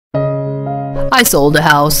I sold the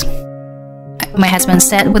house," my husband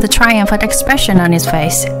said with a triumphant expression on his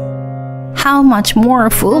face. How much more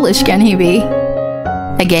foolish can he be?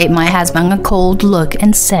 I gave my husband a cold look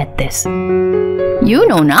and said this. "You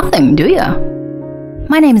know nothing, do you?"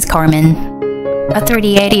 My name is Carmen, a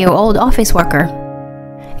 38-year-old office worker.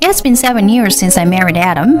 It has been 7 years since I married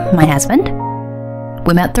Adam, my husband.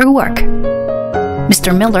 We met through work.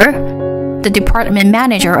 Mr. Miller, the department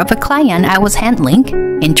manager of a client I was handling,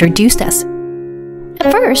 introduced us.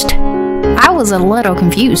 At first, I was a little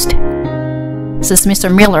confused. Since Mr.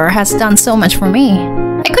 Miller has done so much for me,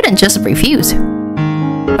 I couldn't just refuse.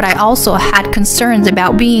 But I also had concerns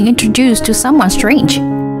about being introduced to someone strange.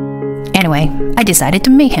 Anyway, I decided to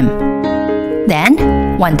meet him.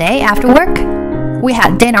 Then, one day after work, we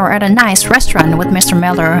had dinner at a nice restaurant with Mr.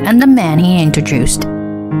 Miller and the man he introduced.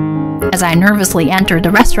 As I nervously entered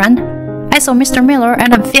the restaurant, I saw Mr. Miller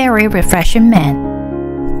and a very refreshing man.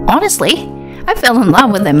 Honestly, I fell in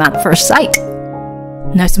love with him at first sight.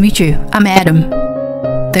 "Nice to meet you. I'm Adam.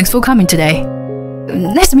 Thanks for coming today."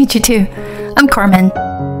 "Nice to meet you too. I'm Carmen."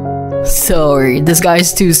 "Sorry, this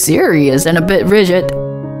guy's too serious and a bit rigid.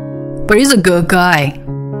 But he's a good guy.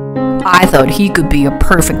 I thought he could be a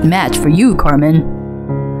perfect match for you, Carmen."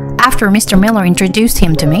 After Mr. Miller introduced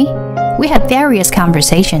him to me, we had various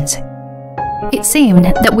conversations. It seemed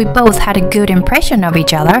that we both had a good impression of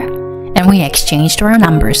each other, and we exchanged our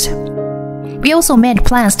numbers. We also made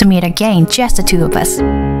plans to meet again, just the two of us.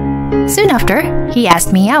 Soon after, he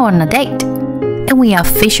asked me out on a date, and we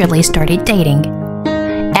officially started dating.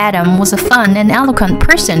 Adam was a fun and eloquent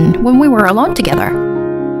person when we were alone together.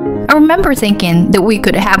 I remember thinking that we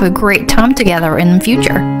could have a great time together in the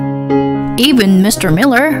future. Even Mr.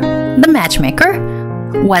 Miller, the matchmaker,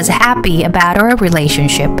 was happy about our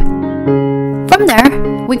relationship. From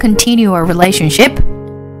there, we continued our relationship,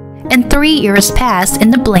 and 3 years passed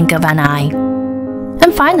in the blink of an eye.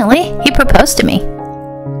 And finally, he proposed to me.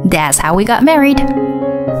 That's how we got married.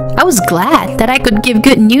 I was glad that I could give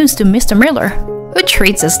good news to Mr. Miller, who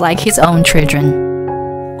treats us like his own children.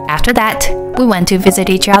 After that, we went to visit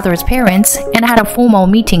each other's parents and had formal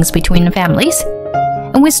meetings between the families,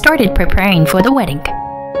 and we started preparing for the wedding.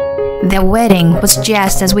 The wedding was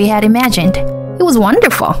just as we had imagined. It was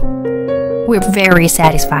wonderful. We were very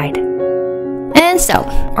satisfied. And so,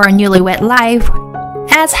 our newlywed life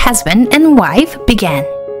as husband and wife began.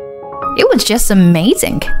 It was just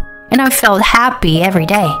amazing, and I felt happy every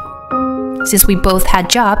day. Since we both had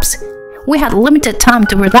jobs, we had limited time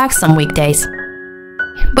to relax on weekdays.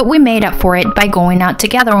 But we made up for it by going out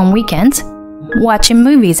together on weekends, watching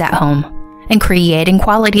movies at home, and creating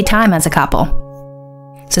quality time as a couple.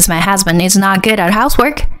 Since my husband is not good at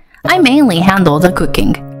housework, I mainly handle the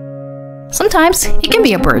cooking. Sometimes it can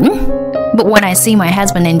be a burden, but when I see my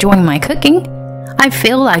husband enjoying my cooking, I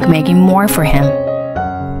feel like making more for him.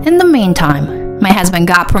 In the meantime, my husband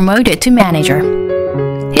got promoted to manager.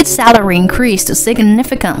 His salary increased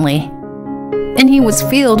significantly, and he was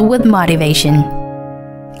filled with motivation.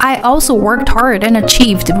 I also worked hard and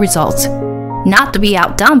achieved results, not to be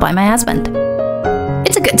outdone by my husband.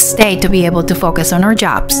 It's a good state to be able to focus on our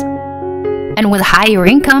jobs. And with higher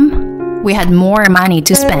income, we had more money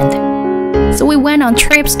to spend. So we went on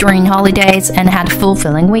trips during holidays and had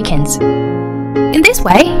fulfilling weekends. In this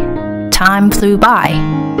way, time flew by,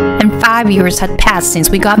 and 5 years had passed since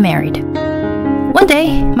we got married. One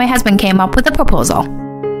day, my husband came up with a proposal.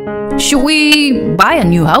 "Should we buy a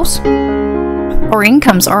new house? Our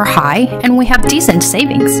incomes are high and we have decent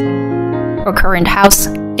savings. Our current house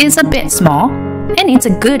is a bit small, and it's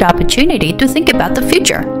a good opportunity to think about the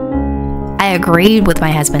future." I agreed with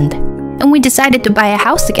my husband, and we decided to buy a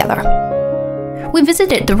house together. We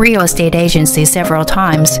visited the real estate agency several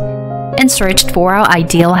times and searched for our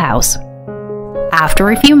ideal house.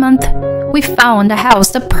 After a few months, we found a house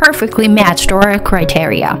that perfectly matched our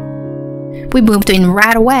criteria. We moved in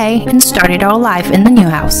right away and started our life in the new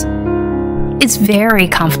house. It's very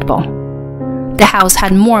comfortable. The house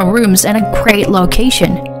had more rooms and a great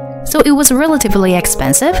location, so it was relatively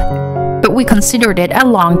expensive, but we considered it a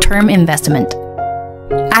long-term investment.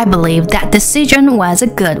 I believe that decision was a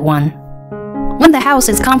good one. When the house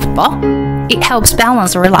is comfortable, it helps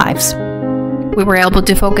balance our lives. We were able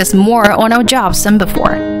to focus more on our jobs than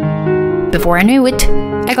before. Before I knew it,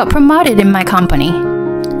 I got promoted in my company,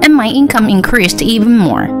 and my income increased even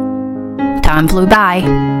more. Time flew by,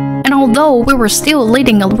 and although we were still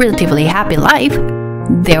leading a relatively happy life,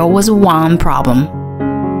 there was one problem.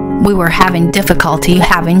 We were having difficulty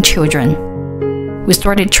having children. We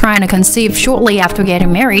started trying to conceive shortly after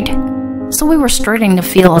getting married, so we were starting to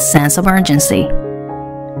feel a sense of urgency.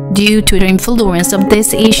 Due to the influence of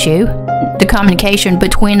this issue, the communication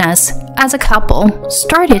between us as a couple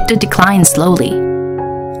started to decline slowly.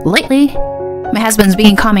 Lately, my husband's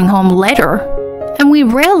been coming home later, and we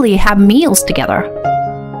rarely have meals together.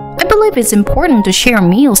 I believe it's important to share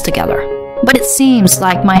meals together, but it seems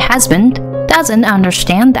like my husband doesn't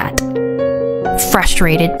understand that.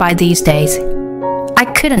 Frustrated by these days, I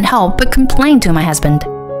couldn't help but complain to my husband.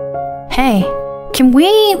 Hey, can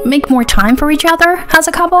we make more time for each other as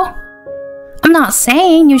a couple? I'm not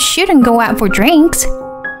saying you shouldn't go out for drinks,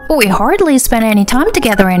 but we hardly spend any time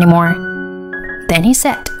together anymore. Then he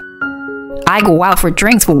said, I go out for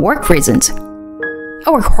drinks for work reasons.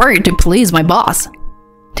 I work hard to please my boss,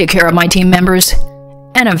 take care of my team members,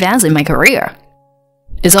 and advance in my career.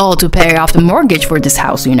 It's all to pay off the mortgage for this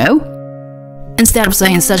house, you know? Instead of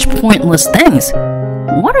saying such pointless things,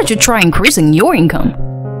 why don't you try increasing your income?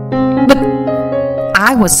 But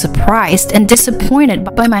I was surprised and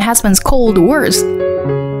disappointed by my husband's cold words.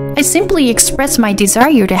 I simply expressed my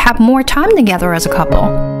desire to have more time together as a couple.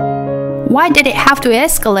 Why did it have to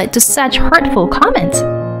escalate to such hurtful comments?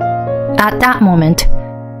 At that moment,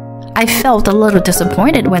 I felt a little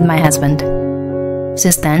disappointed with my husband.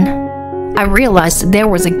 Since then, I realized there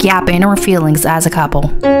was a gap in our feelings as a couple.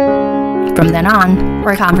 From then on,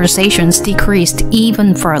 our conversations decreased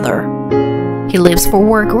even further. He leaves for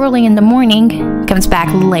work early in the morning, comes back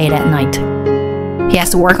late at night. He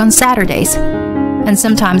has to work on Saturdays, and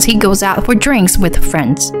sometimes he goes out for drinks with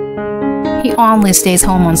friends. He only stays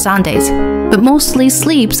home on Sundays, but mostly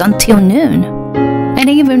sleeps until noon. And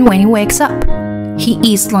even when he wakes up, he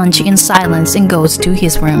eats lunch in silence and goes to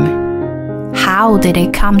his room. How did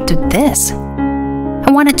it come to this? I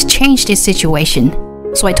wanted to change this situation,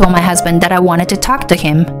 so I told my husband that I wanted to talk to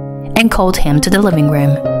him and called him to the living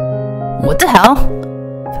room. What the hell?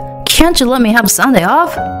 Can't you let me have Sunday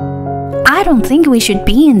off? I don't think we should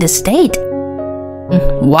be in this state.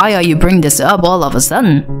 Why are you bringing this up all of a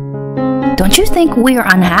sudden? Don't you think we're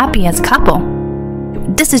unhappy as a couple?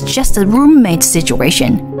 This is just a roommate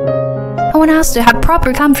situation. I want us to have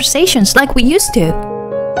proper conversations like we used to.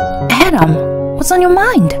 Adam, what's on your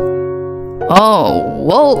mind? Oh,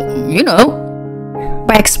 well, you know.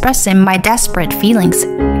 By expressing my desperate feelings,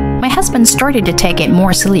 my husband started to take it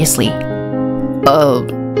more seriously.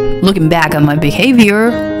 Looking back on my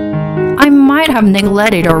behavior, I might have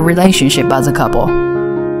neglected our relationship as a couple.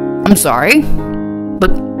 I'm sorry,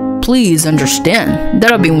 but please understand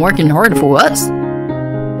that I've been working hard for us.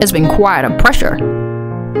 It's been quite a pressure.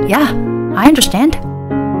 Yeah, I understand.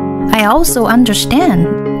 I also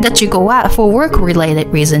understand that you go out for work-related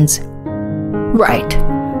reasons. Right.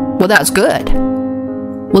 Well, that's good.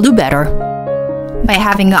 We'll do better. By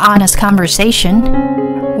having an honest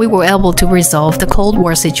conversation, we were able to resolve the Cold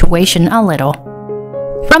War situation a little.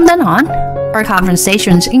 From then on, our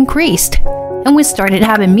conversations increased, and we started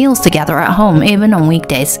having meals together at home even on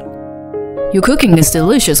weekdays. Your cooking is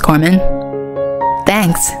delicious, Carmen.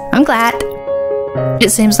 Thanks, I'm glad.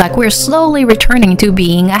 It seems like we're slowly returning to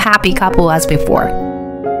being a happy couple as before.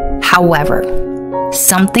 However,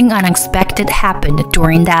 something unexpected happened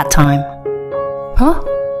during that time. Huh?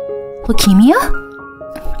 Leukemia?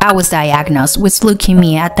 I was diagnosed with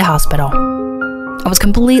leukemia at the hospital. I was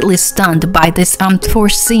completely stunned by this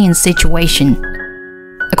unforeseen situation.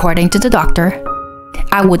 According to the doctor,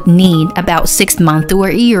 I would need about 6 months to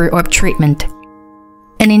a year of treatment.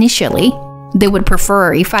 And initially, they would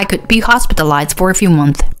prefer if I could be hospitalized for a few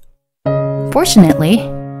months. Fortunately,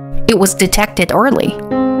 it was detected early,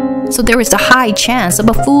 so there is a high chance of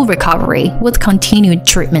a full recovery with continued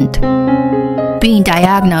treatment. Being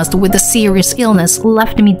diagnosed with a serious illness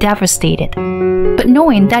left me devastated, but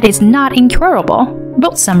knowing that it's not incurable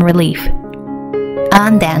brought some relief.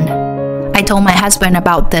 And then, I told my husband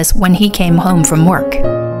about this when he came home from work.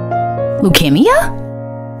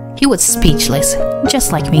 Leukemia? He was speechless,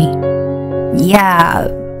 just like me. Yeah,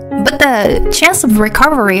 but the chance of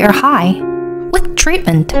recovery are high, with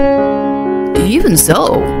treatment. Even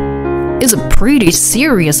so, it's a pretty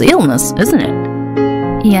serious illness, isn't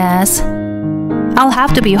it? Yes. I'll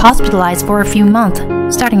have to be hospitalized for a few months,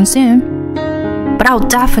 starting soon. But I'll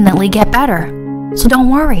definitely get better, so don't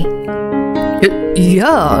worry.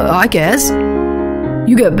 Yeah, I guess.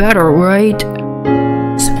 You get better, right?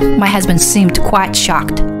 My husband seemed quite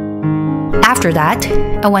shocked. After that,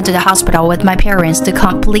 I went to the hospital with my parents to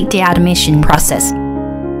complete the admission process.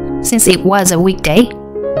 Since it was a weekday,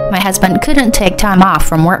 my husband couldn't take time off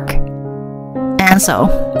from work. And so,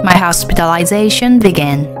 my hospitalization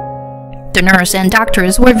began. The nurse and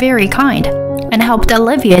doctors were very kind and helped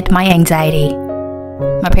alleviate my anxiety.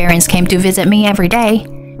 My parents came to visit me every day,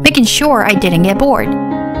 making sure I didn't get bored.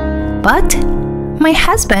 But My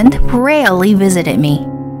husband rarely visited me.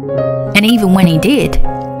 And even when he did,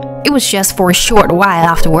 it was just for a short while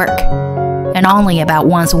after work, and only about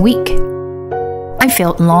once a week. I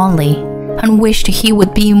felt lonely and wished he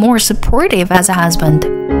would be more supportive as a husband.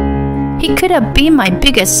 He could have been my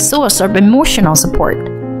biggest source of emotional support,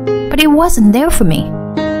 but he wasn't there for me.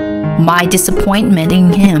 My disappointment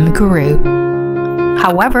in him grew.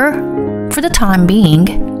 However, for the time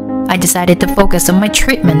being, I decided to focus on my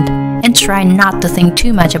treatment and try not to think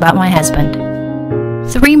too much about my husband.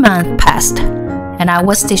 3 months passed, and I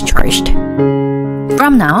was discharged.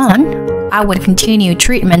 From now on, I would continue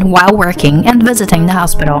treatment while working and visiting the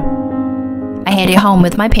hospital. I headed home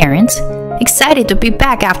with my parents, excited to be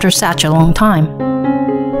back after such a long time.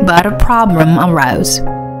 But a problem arose.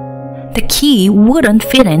 The key wouldn't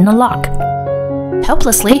fit in the lock.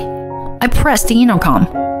 Helplessly, I pressed the intercom.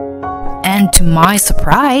 And to my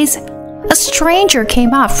surprise, a stranger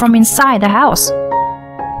came out from inside the house.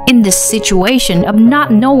 In this situation of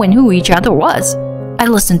not knowing who each other was, I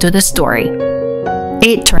listened to the story.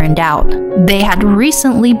 It turned out they had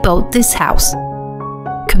recently bought this house.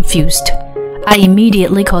 Confused, I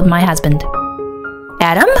immediately called my husband.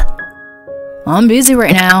 Adam? I'm busy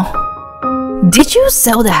right now. Did you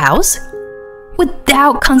sell the house?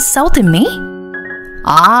 Without consulting me?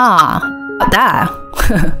 That.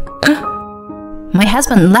 My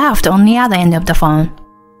husband laughed on the other end of the phone.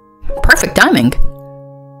 Perfect timing.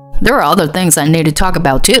 There are other things I need to talk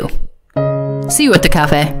about too. See you at the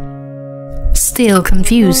cafe. Still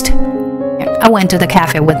confused, I went to the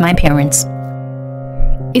cafe with my parents.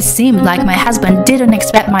 It seemed like my husband didn't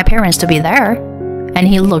expect my parents to be there, and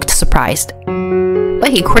he looked surprised. But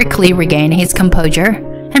he quickly regained his composure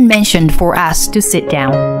and mentioned for us to sit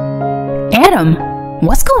down. Adam,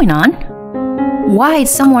 what's going on? Why is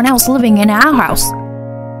someone else living in our house?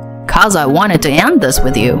 'Cause I wanted to end this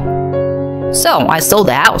with you. So I sold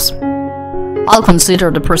the house. I'll consider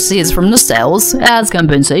the proceeds from the sales as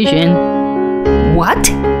compensation.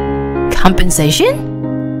 What?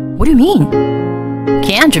 Compensation? What do you mean?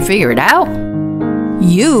 Can't you figure it out?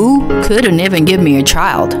 You couldn't even give me a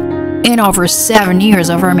child in over 7 years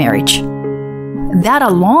of our marriage. That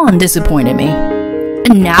alone disappointed me.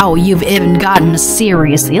 And now you've even gotten a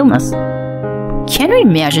serious illness. Can you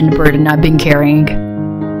imagine the burden I've been carrying?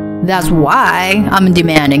 That's why I'm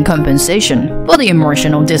demanding compensation for the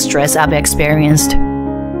emotional distress I've experienced.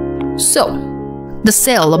 So, the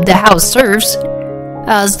sale of the house serves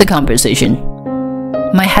as the compensation.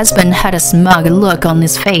 My husband had a smug look on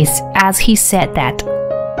his face as he said that.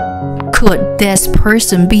 Could this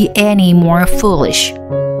person be any more foolish?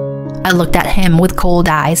 I looked at him with cold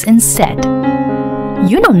eyes and said,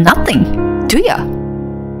 You know nothing, do ya?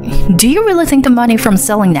 Do you really think the money from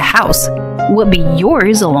selling the house would be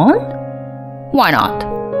yours alone? Why not?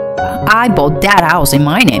 I bought that house in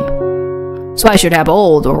my name, so I should have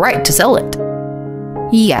all the right to sell it.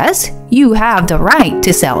 Yes, you have the right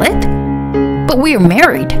to sell it, but we're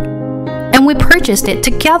married, and we purchased it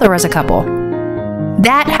together as a couple.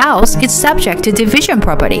 That house is subject to division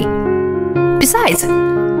property. Besides,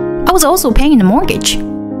 I was also paying the mortgage,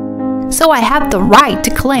 so I have the right to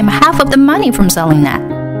claim half of the money from selling that.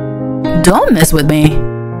 Don't mess with me.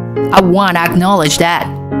 I want to acknowledge that.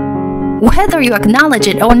 Whether you acknowledge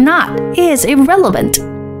it or not is irrelevant.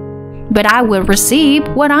 But I will receive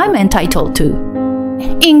what I'm entitled to,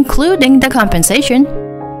 including the compensation.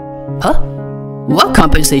 Huh? What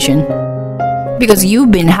compensation? Because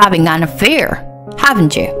you've been having an affair,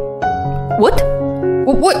 haven't you? What?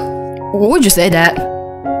 Would you say that?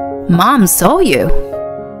 Mom saw you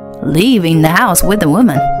leaving the house with a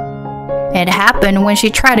woman. It happened when she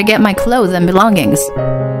tried to get my clothes and belongings.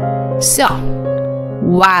 So,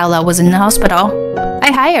 while I was in the hospital,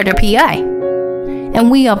 I hired a PI, and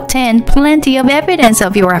we obtained plenty of evidence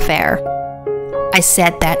of your affair. I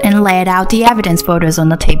said that and laid out the evidence photos on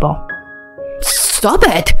the table. Stop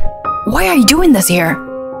it! Why are you doing this here?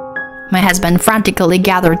 My husband frantically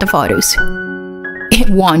gathered the photos. It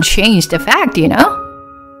won't change the fact, you know?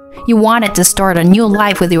 You wanted to start a new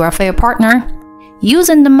life with your affair partner,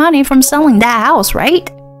 using the money from selling that house, right?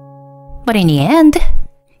 But in the end,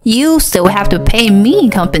 you still have to pay me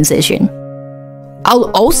compensation.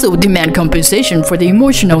 I'll also demand compensation for the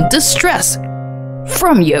emotional distress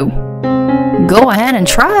from you. Go ahead and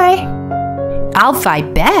try. I'll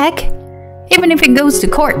fight back, even if it goes to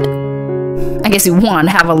court. I guess you won't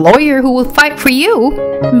have a lawyer who will fight for you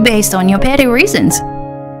based on your petty reasons.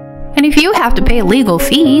 And if you have to pay legal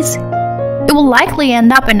fees, it will likely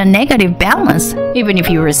end up in a negative balance, even if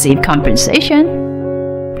you receive compensation.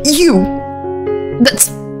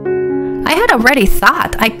 I had already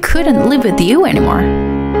thought I couldn't live with you anymore.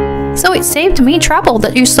 So it saved me trouble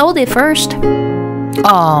that you sold it first.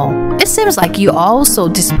 Oh, it seems like you also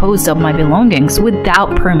disposed of my belongings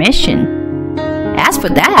without permission. As for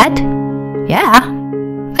that, yeah,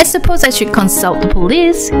 I suppose I should consult the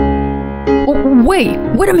police. Oh, wait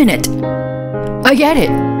a minute. I get it.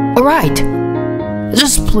 Alright.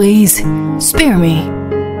 Just please, spare me.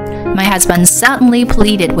 My husband suddenly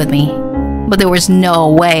pleaded with me, but there was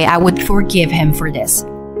no way I would forgive him for this.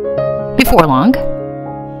 Before long,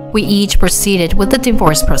 we each proceeded with the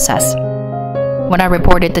divorce process. When I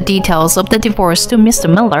reported the details of the divorce to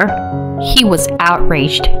Mr. Miller, he was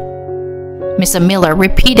outraged. Mr. Miller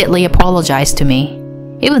repeatedly apologized to me,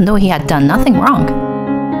 even though he had done nothing wrong.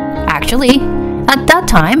 Actually, at that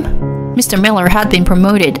time, Mr. Miller had been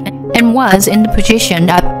promoted and was in the position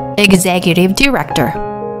of executive director.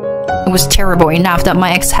 It was terrible enough that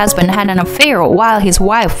my ex-husband had an affair while his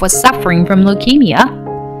wife was suffering from leukemia,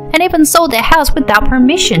 and even sold the house without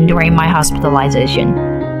permission during my hospitalization.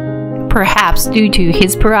 Perhaps due to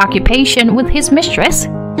his preoccupation with his mistress,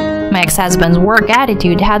 my ex-husband's work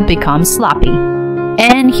attitude had become sloppy,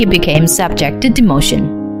 and he became subject to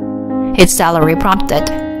demotion. His salary plummeted,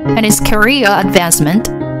 and his career advancement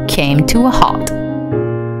came to a halt.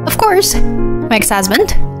 Of course, my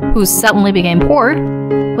ex-husband, who suddenly became poor,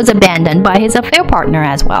 was abandoned by his affair partner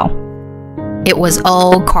as well. It was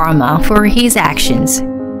all karma for his actions.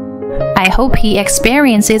 I hope he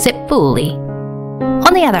experiences it fully.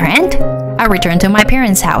 On the other hand, I returned to my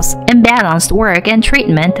parents' house and balanced work and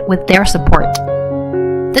treatment with their support.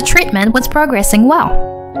 The treatment was progressing well,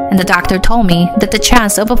 and the doctor told me that the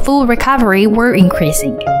chance of a full recovery were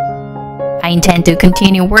increasing. I intend to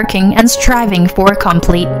continue working and striving for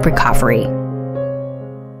complete recovery.